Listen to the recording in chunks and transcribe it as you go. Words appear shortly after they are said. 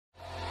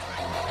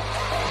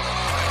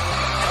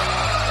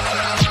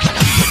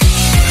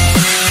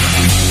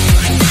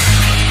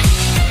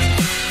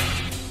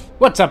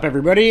What's up,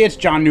 everybody? It's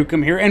John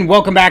Newcomb here, and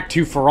welcome back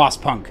to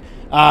FrostPunk.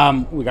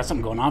 We got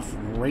something going off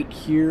right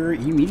here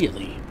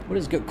immediately. What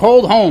is good?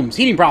 Cold homes,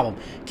 heating problem.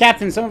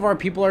 Captain, some of our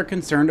people are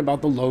concerned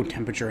about the low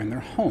temperature in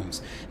their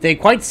homes. They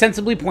quite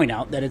sensibly point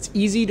out that it's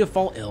easy to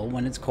fall ill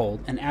when it's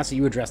cold and ask that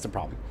you address the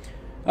problem.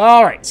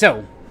 Alright,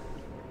 so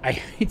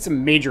I need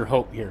some major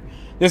hope here.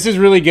 This is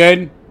really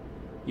good.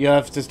 You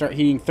have to start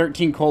heating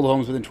 13 cold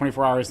homes within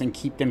 24 hours, then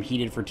keep them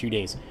heated for 2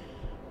 days.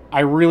 I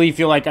really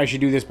feel like I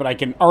should do this, but I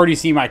can already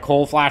see my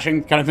coal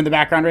flashing kind of in the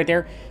background right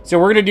there. So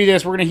we're going to do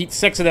this. We're going to heat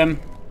 6 of them.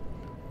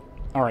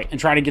 All right, and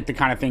try to get the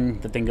kind of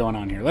thing going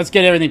on here. Let's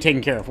get everything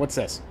taken care of. What's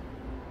this?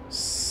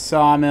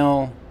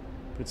 Sawmill.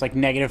 It's like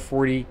negative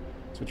 40,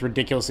 so it's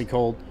ridiculously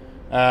cold.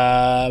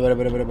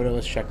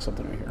 Let's check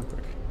something right here real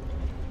quick.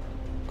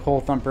 Coal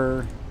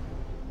thumper.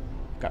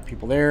 Got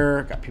people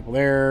there. Got people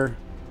there.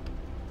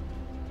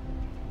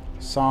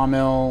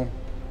 Sawmill.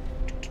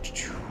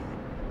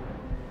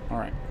 All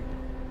right.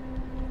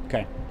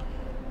 Okay.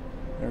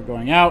 They're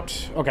going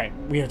out. Okay.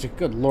 We have to...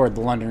 Good Lord,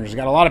 the Londoners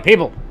got a lot of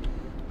people.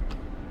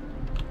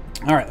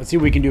 All right. Let's see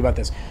what we can do about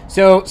this.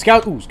 So,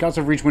 scouts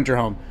have reached winter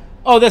home.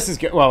 Oh, this is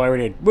good. Well, I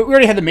already did. We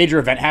already had the major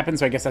event happen,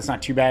 so I guess that's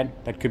not too bad.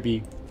 That could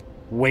be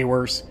way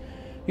worse.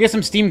 We got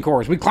some steam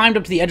cores. We climbed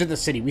up to the edge of the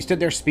city. We stood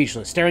there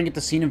speechless, staring at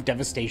the scene of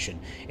devastation.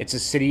 It's a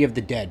city of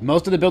the dead.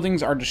 Most of the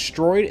buildings are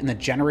destroyed, and the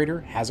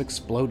generator has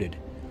exploded.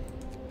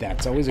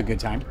 That's always a good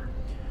time.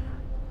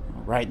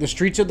 Right, the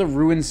streets of the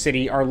ruined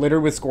city are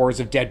littered with scores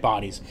of dead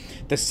bodies.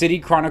 The City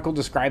Chronicle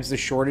describes the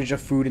shortage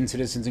of food and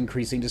citizens'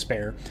 increasing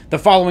despair. The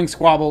following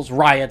squabbles,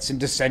 riots, and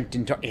descent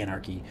into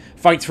anarchy.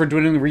 Fights for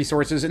dwindling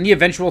resources and the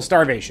eventual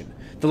starvation.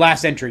 The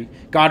last entry,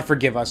 God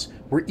forgive us,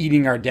 we're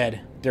eating our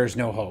dead. There's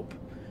no hope.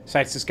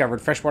 Sites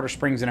discovered, freshwater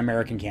springs in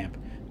American camp.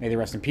 May they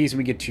rest in peace, and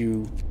we get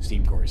 2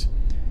 steam cores.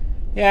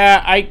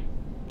 Yeah,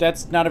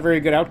 that's not a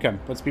very good outcome.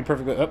 Let's be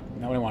perfectly... Oh,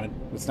 not what I wanted.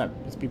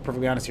 Let's be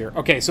perfectly honest here.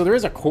 Okay, so there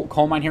is a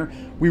coal mine here.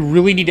 We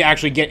really need to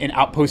actually get an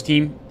outpost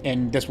team,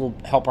 and this will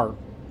help our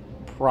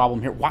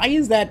problem here. Why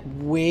is that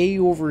way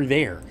over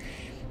there?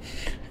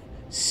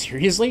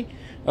 Seriously?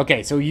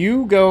 Okay, so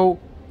you go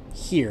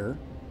here.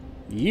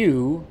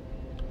 You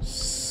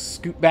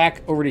scoot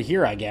back over to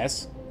here, I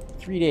guess.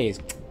 3 days.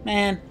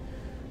 Man.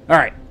 All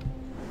right.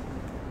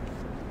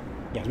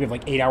 Yeah, we have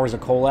like 8 hours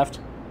of coal left.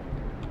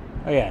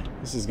 Oh, yeah.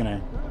 This is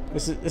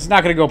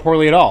not going to go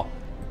poorly at all.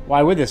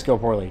 Why would this go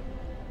poorly?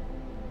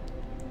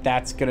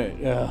 That's going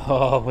to...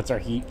 oh, what's our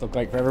heat look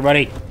like for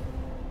everybody?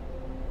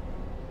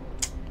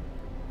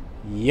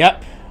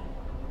 Yep.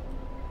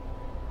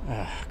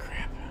 Ah,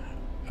 crap.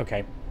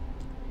 Okay.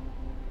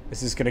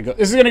 This is going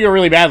to go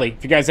really badly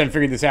if you guys haven't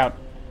figured this out.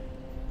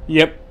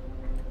 Yep.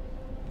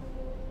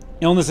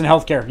 Illness and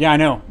healthcare. Yeah, I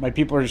know. My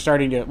people are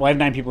starting to... Well, I have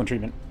 9 people in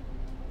treatment.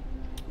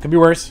 Could be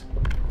worse.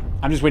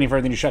 I'm just waiting for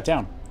everything to shut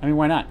down. I mean,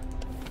 why not?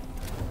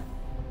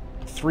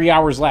 3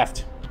 hours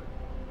left.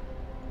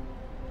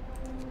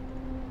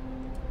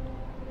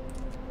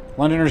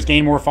 Londoners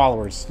gain more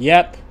followers.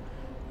 Yep.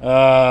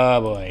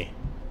 Oh, boy.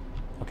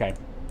 Okay.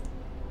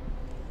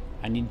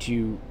 I need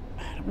to...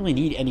 I don't really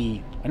need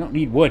any... I don't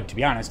need wood, to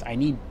be honest. I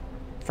need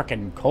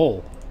frickin'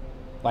 coal.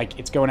 Like,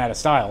 it's going out of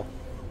style.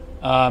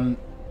 I'm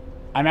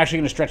actually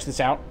going to stretch this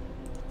out.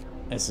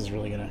 This is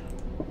really going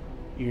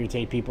to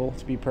irritate people,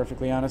 to be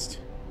perfectly honest.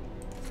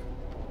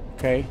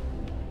 Okay.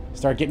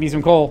 Start getting me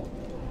some coal.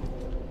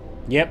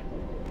 Yep.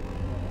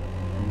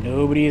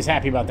 Nobody is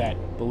happy about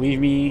that. Believe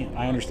me,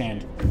 I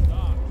understand.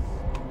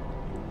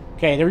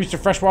 Okay, they reached the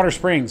freshwater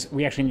springs.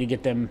 We actually need to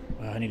get them...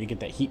 I need to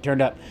get that heat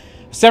turned up.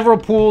 Several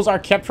pools are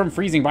kept from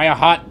freezing by a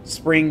hot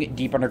spring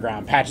deep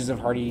underground. Patches of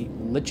hardy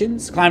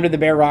lichens climb to the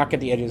bare rock at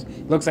the edges.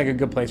 Looks like a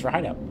good place for a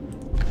hideout.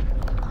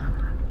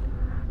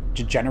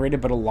 Degenerated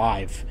but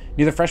alive.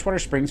 Near the freshwater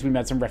springs, we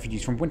met some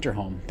refugees from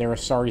Winterhome. They're a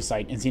sorry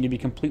sight and seem to be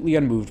completely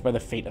unmoved by the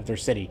fate of their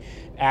city.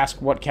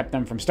 Ask what kept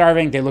them from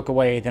starving. They look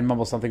away, then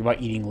mumble something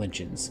about eating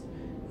lichens.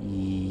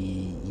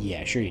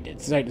 Yeah, sure you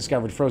did. Site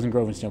discovered Frozen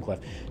Grove and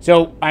Snowcliff.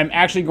 So I'm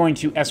actually going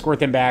to escort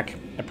them back.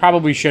 I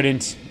probably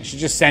shouldn't. I should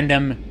just send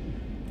them.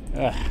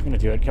 I'm going to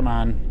do it. Come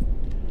on.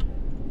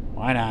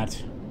 Why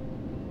not?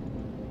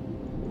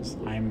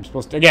 I'm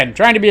supposed to... Again,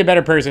 trying to be a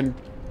better person.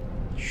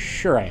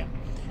 Sure I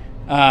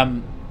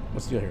am.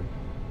 What's the deal here?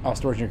 Oh,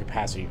 storage near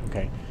capacity.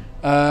 Okay.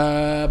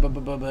 I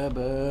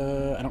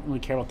don't really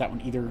care about that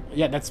one either.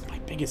 Yeah, that's my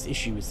biggest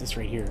issue is this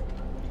right here.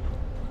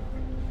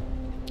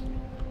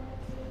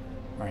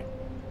 Alright.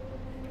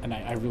 And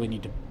I really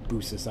need to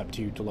boost this up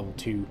to level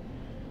 2.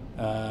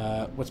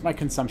 What's my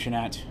consumption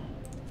at?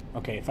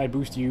 Okay, if I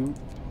boost you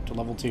to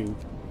level 2,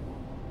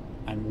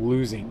 I'm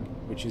losing,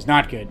 which is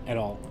not good at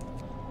all.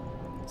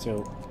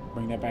 So,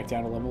 bring that back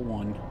down to level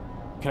 1.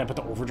 Can I put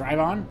the overdrive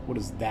on? What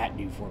does that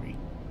do for me?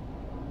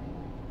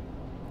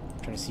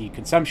 Trying to see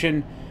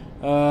consumption.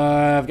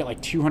 I've got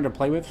like 200 to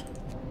play with.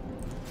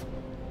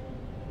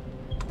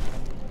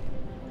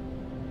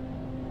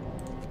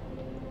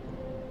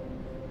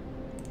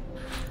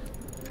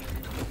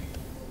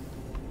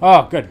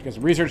 Oh, good. Got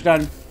some research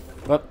done.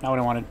 Oh, not what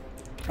I wanted.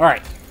 All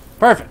right.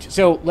 Perfect.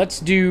 So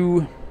let's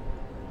do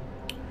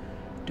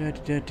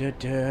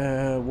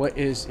What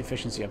is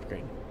efficiency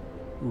upgrade?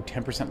 Ooh,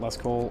 10% less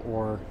coal,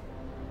 or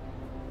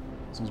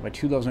as by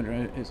 2 levels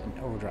is an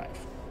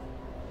overdrive.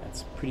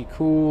 That's pretty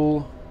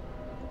cool.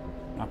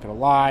 Not gonna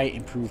lie,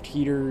 improved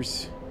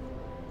heaters.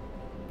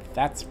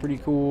 That's pretty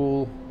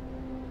cool.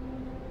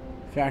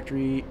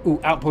 Factory. Ooh,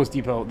 outpost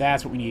depot.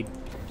 That's what we need.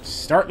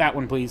 Start that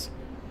one, please.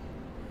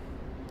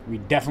 We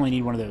definitely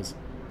need one of those.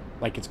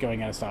 Like it's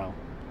going out of style.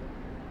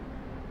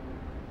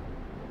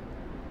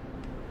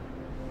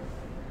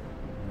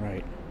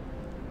 Right.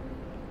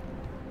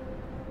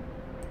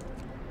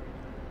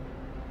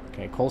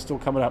 Okay, coal's still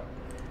coming up.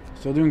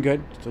 Still doing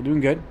good. Still doing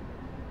good.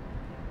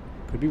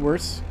 Could be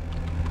worse.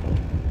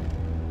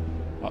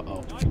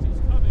 Uh-oh.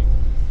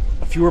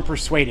 A few were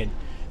persuaded.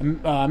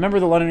 A member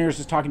of the Londoners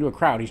is talking to a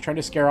crowd. He's trying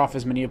to scare off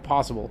as many as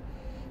possible.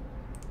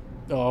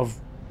 Oh.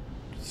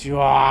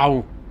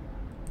 Wow.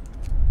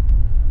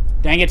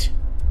 Dang it.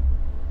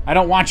 I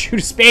don't want you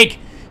to speak.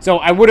 So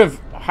I would have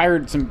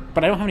hired some,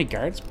 but I don't have any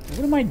guards. What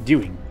am I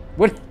doing?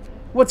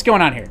 What's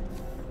going on here?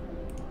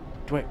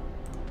 Do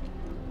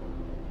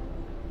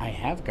I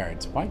have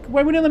guards. Why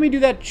wouldn't it let me do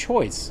that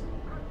choice?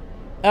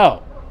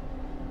 Oh.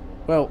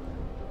 Well.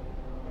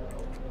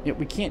 Yeah,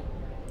 we can't.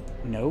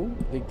 No?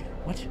 Like,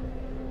 what?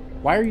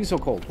 Why are you so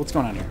cold? What's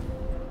going on here?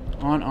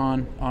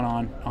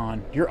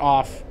 On. You're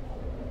off.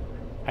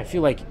 I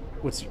feel like,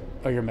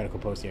 oh, you're a medical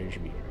post. Yeah, you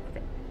should be.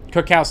 Okay.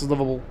 Cookhouse is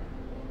livable.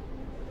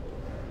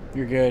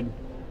 You're good.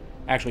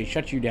 Actually,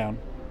 shut you down.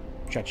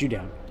 Shut you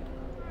down.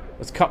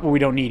 Let's cut what we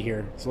don't need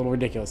here. It's a little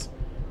ridiculous.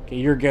 Okay,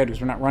 you're good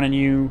because we're not running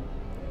you.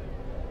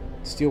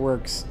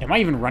 Steelworks. Am I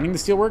even running the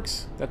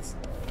Steelworks? That's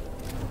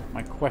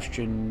my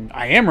question.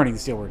 I am running the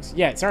Steelworks.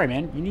 Yeah, sorry,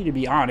 man. You need to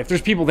be on. If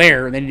there's people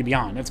there, they need to be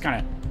on. That's kind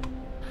of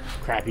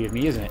crappy of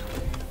me, isn't it?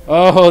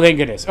 Oh, thank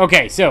goodness.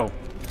 Okay, so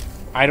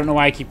I don't know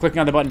why I keep clicking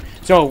on the button.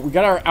 So we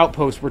got our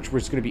outpost, which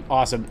was going to be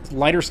awesome.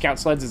 Lighter scout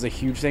sleds is a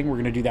huge thing. We're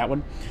going to do that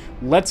one.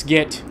 Let's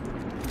get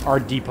our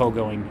depot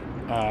going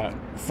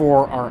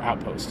for our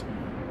outpost.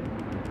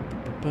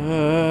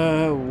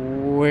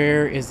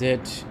 Where is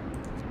it?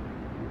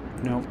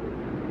 No.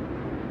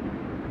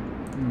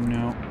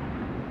 No.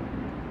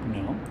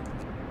 No.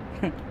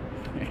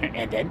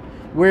 And then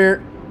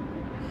where?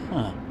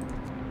 Huh?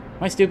 Am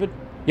I stupid?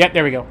 Yep,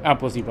 there we go.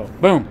 Outpost depot.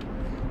 Boom.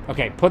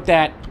 Okay, put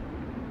that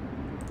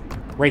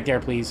right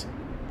there, please.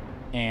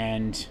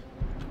 And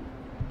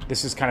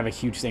this is kind of a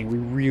huge thing. We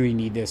really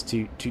need this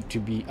to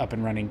be up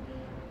and running.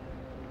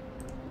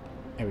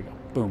 There we go.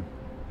 Boom.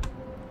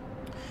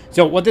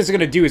 So what this is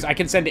going to do is I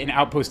can send an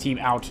outpost team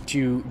out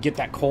to get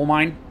that coal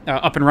mine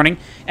up and running,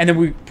 and then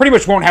we pretty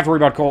much won't have to worry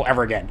about coal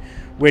ever again,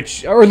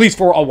 which, or at least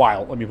for a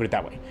while, let me put it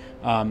that way.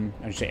 I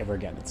should say ever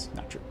again. That's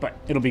not true, but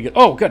it'll be good.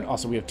 Oh, good.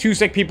 Also, we have 2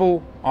 sick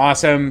people.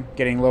 Awesome.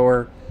 Getting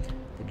lower.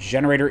 The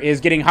generator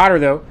is getting hotter,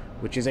 though,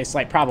 which is a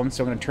slight problem,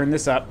 so I'm going to turn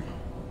this up.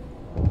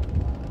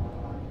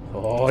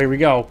 Oh, here we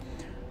go.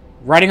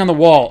 Writing on the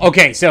wall.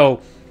 Okay,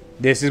 so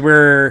this is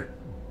where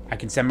I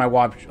can send my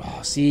watch. Oh,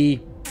 see?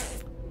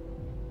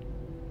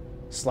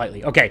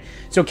 Slightly. Okay,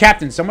 so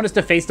Captain, someone has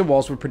to face the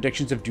walls with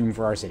predictions of doom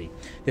for our city.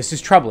 This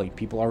is troubling.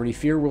 People already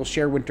fear we'll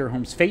share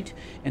Winterholm's fate,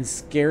 and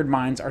scared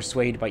minds are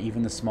swayed by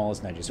even the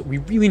smallest nudges. We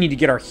really need to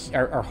get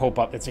our hope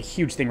up. It's a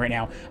huge thing right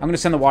now. I'm going to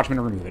send the Watchman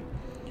to remove it.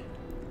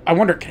 I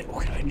wonder, can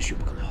I shoot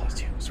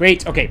too?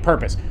 Sweet. Okay,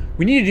 purpose.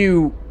 We need to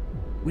do,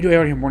 we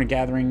already have morning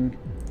gathering,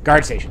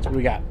 guard stations. What do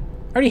we got?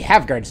 I already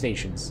have guard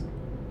stations.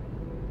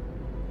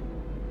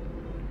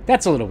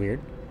 That's a little weird.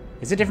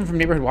 Is it different from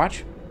Neighborhood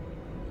Watch?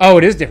 Oh,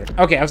 it is different.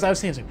 Okay, I was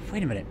saying, like,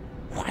 wait a minute.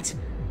 What?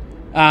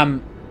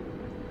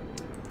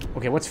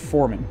 Okay, what's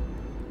foreman?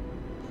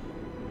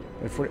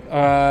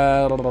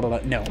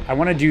 No, I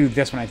want to do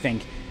this one, I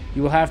think.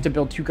 You will have to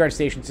build 2 guard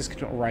stations.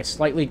 Discount will rise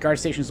slightly. Guard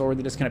stations lower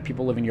the discount of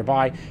people living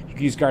nearby. You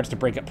can use guards to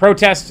break up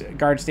protests.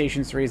 Guard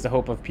stations to raise the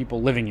hope of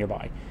people living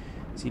nearby.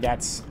 See,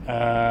 that's,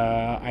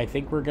 I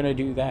think we're going to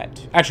do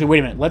that. Actually, wait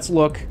a minute. Let's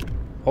look.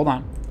 Hold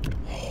on.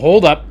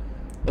 Hold up.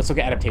 Let's look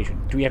at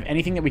adaptation. Do we have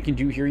anything that we can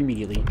do here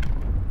immediately?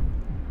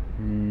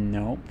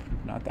 Nope,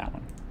 not that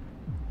one.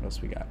 What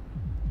else we got?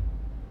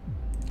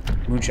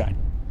 Moonshine.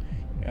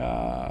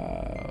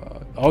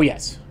 Oh,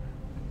 yes.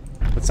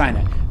 Let's sign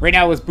that. Right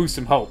now, let's boost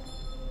some hope.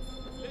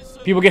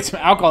 People get some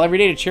alcohol every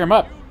day to cheer them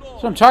up.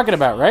 That's what I'm talking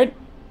about, right?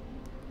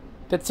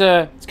 That's,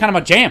 it's kind of my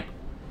jam.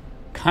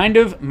 Kind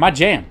of my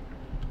jam.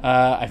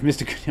 I've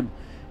missed a good...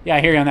 Yeah,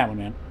 I hear you on that one,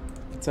 man.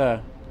 Let's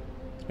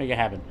make it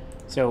happen.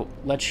 So,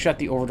 let's shut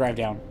the overdrive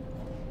down.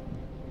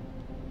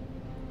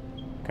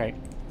 Okay.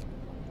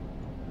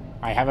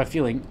 I have a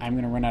feeling I'm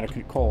going to run out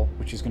of coal,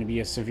 which is going to be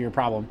a severe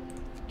problem.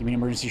 Give me an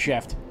emergency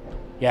shift.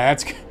 Yeah,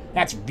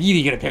 that's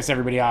really going to piss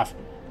everybody off.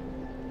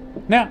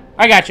 No,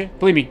 I got you.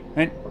 Believe me.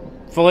 I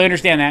fully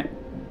understand that.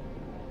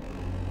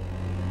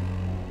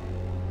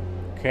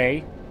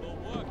 Okay.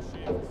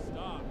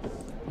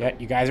 Yeah,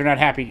 you guys are not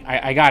happy.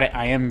 I got it.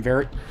 I am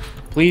very...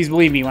 Please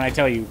believe me when I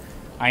tell you.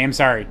 I am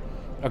sorry.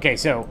 Okay,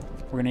 so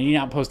we're going to need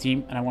an outpost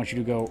team, and I want you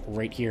to go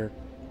right here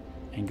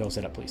and go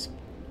set up, please.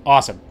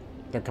 Awesome.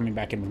 They're coming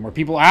back in with more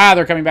people. Ah,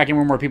 they're coming back in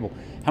with more people.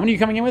 How many are you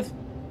coming in with?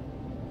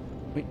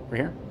 Wait, we're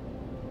here?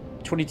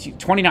 22,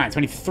 29. So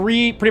I need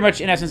 3, pretty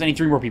much, in essence, I need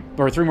 3 more people,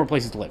 or 3 more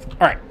places to live.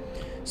 All right.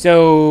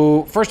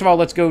 So, first of all,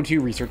 let's go to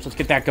research. Let's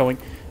get that going.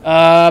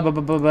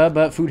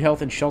 Food,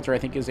 health, and shelter, I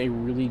think, is a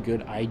really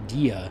good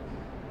idea.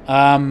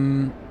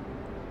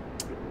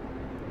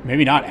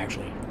 Maybe not,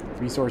 actually.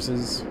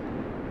 Resources.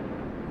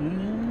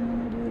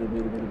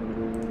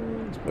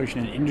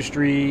 Exploration in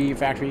industry,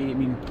 factory. I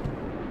mean,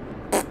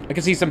 I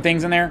can see some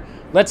things in there.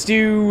 Let's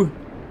do...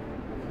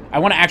 I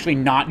want to actually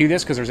not do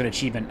this because there's an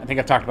achievement. I think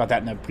I've talked about that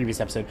in the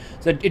previous episode.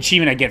 It's an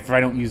achievement I get if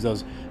I don't use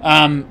those.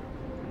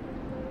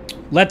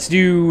 Let's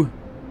do...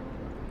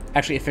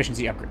 Actually,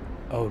 efficiency upgrade.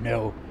 Oh,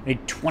 no. I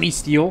need 20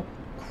 steel?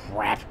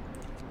 Crap.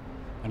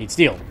 I need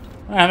steel.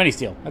 I don't have any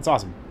steel. That's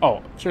awesome.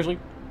 Oh, seriously?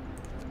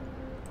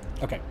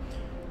 Okay.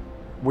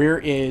 Where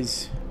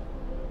is...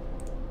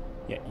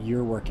 Yeah,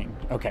 you're working.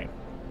 Okay.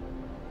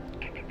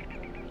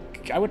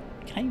 I would...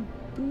 Can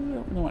I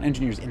don't want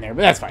engineers in there,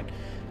 but that's fine.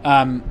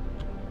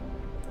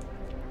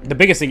 The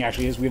biggest thing,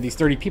 actually, is we have these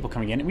 30 people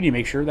coming in, and we need to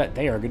make sure that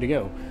they are good to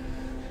go.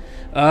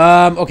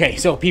 Okay,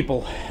 so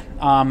people.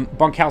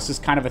 Bunkhouse is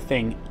kind of a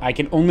thing. I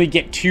can only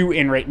get 2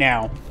 in right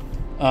now.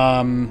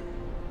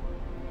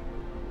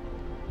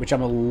 Which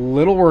I'm a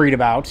little worried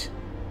about.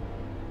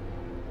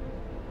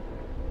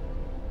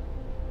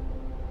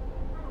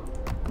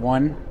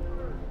 1,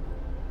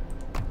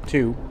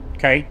 2.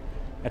 Okay,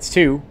 that's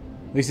 2.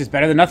 At least it's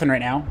better than nothing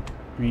right now.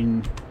 I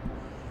mean,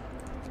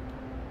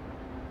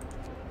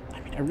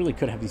 I really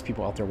could have these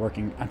people out there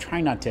working. I'm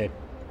trying not to...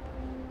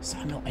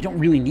 Sawmill. I don't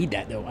really need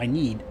that, though. I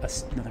need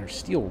another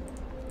steel...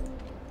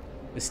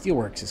 The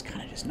steelworks is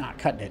kind of just not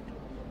cutting it.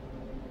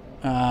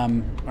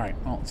 Alright,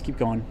 well, let's keep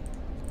going.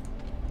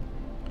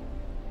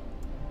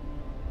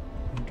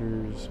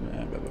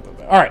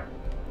 Alright.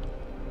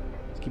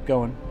 Let's keep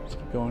going. Let's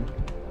keep going.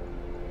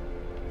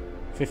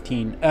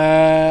 15.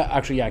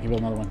 Actually, yeah, I can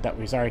build another one that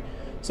way. Sorry.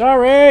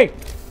 Sorry!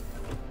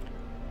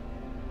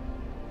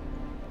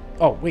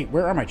 Oh, wait,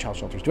 where are my child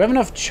shelters? Do I have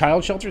enough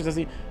child shelters? Does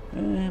he...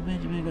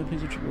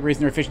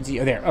 raising their efficiency.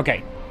 Oh, there.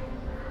 Okay.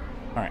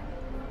 Alright.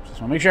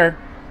 Just want to make sure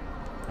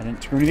I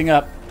didn't screw anything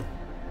up.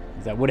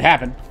 That would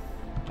happen.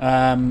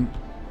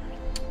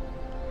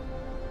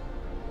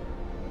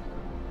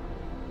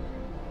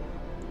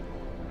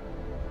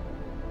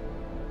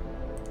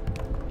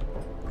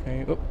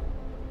 Okay. Oh.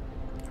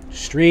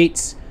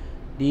 Streets.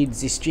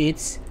 Needs the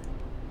streets.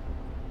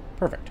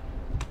 Perfect.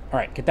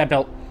 Alright, get that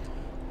built.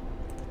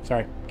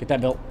 Sorry, get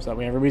that built. So that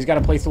way everybody's got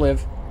a place to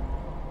live.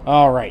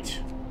 Alright.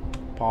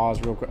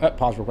 Pause real quick.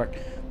 Pause real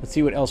quick. Let's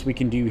see what else we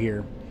can do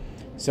here.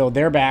 So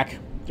they're back.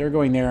 They're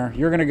going there.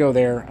 You're going to go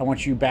there. I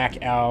want you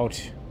back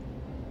out.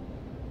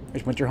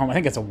 There's winter home. I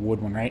think that's a wood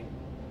one, right?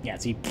 Yeah,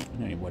 see,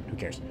 no need wood. Who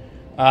cares?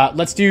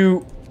 Let's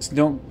do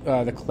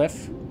the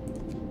cliff.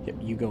 Yep,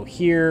 you go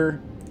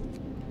here.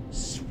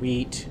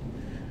 Sweet.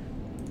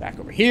 Back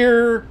over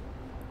here.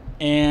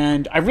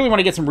 And I really want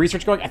to get some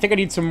research going. I think I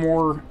need some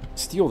more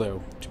steel,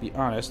 though, to be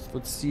honest.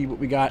 Let's see what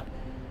we got.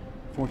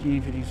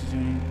 14, 15,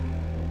 16.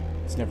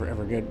 It's never,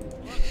 ever good.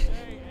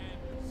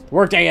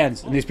 Workday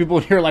ends. And these people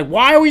here are like,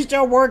 why are we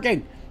still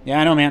working?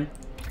 Yeah, I know, man.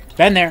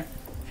 Been there.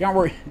 If you aren't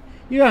working,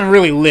 you haven't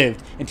really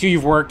lived until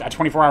you've worked a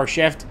 24-hour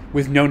shift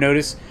with no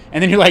notice.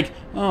 And then you're like,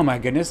 oh, my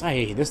goodness, I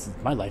hate this.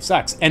 My life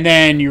sucks. And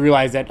then you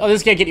realize that, oh,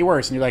 this can't get any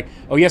worse. And you're like,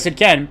 oh, yes, it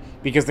can.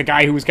 Because the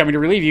guy who was coming to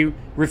relieve you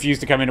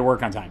refused to come into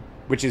work on time.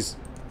 Which is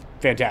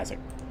fantastic.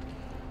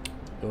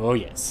 Oh,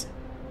 yes.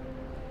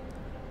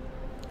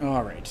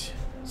 All right.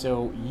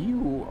 So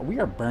we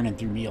are burning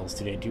through meals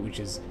today, too, which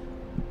is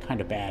kind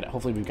of bad.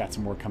 Hopefully we've got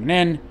some more coming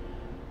in.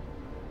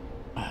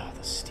 Oh,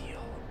 the steel.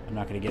 I'm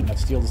not going to get enough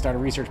steel to start a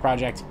research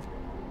project,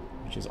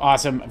 which is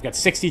awesome. I've got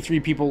 63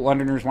 people,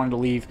 Londoners, wanting to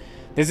leave.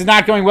 This is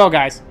not going well,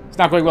 guys. It's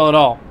not going well at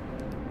all.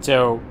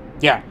 So,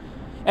 yeah.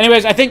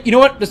 Anyways, I think, you know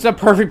what? This is a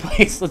perfect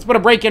place. Let's put a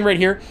break in right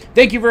here.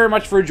 Thank you very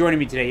much for joining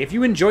me today. If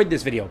you enjoyed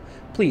this video,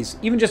 please,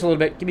 even just a little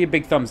bit, give me a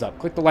big thumbs up.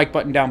 Click the like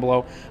button down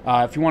below.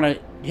 If you want to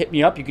hit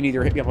me up, you can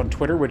either hit me up on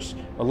Twitter, which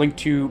a link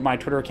to my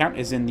Twitter account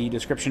is in the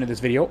description of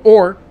this video,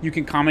 or you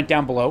can comment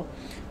down below.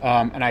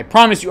 And I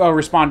promise you I'll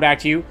respond back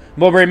to you.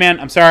 Mulberry Man,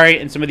 I'm sorry,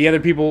 and some of the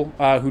other people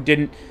who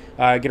didn't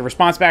get a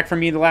response back from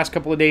me the last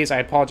couple of days, I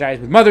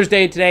apologize. With Mother's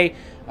Day today,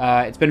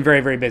 it's been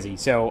very, very busy.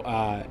 So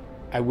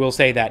I will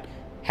say that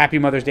happy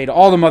Mother's Day to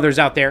all the mothers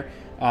out there.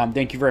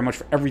 Thank you very much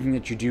for everything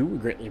that you do. We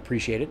greatly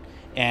appreciate it.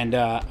 And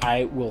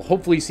I will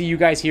hopefully see you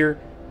guys here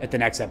at the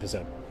next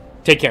episode.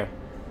 Take care.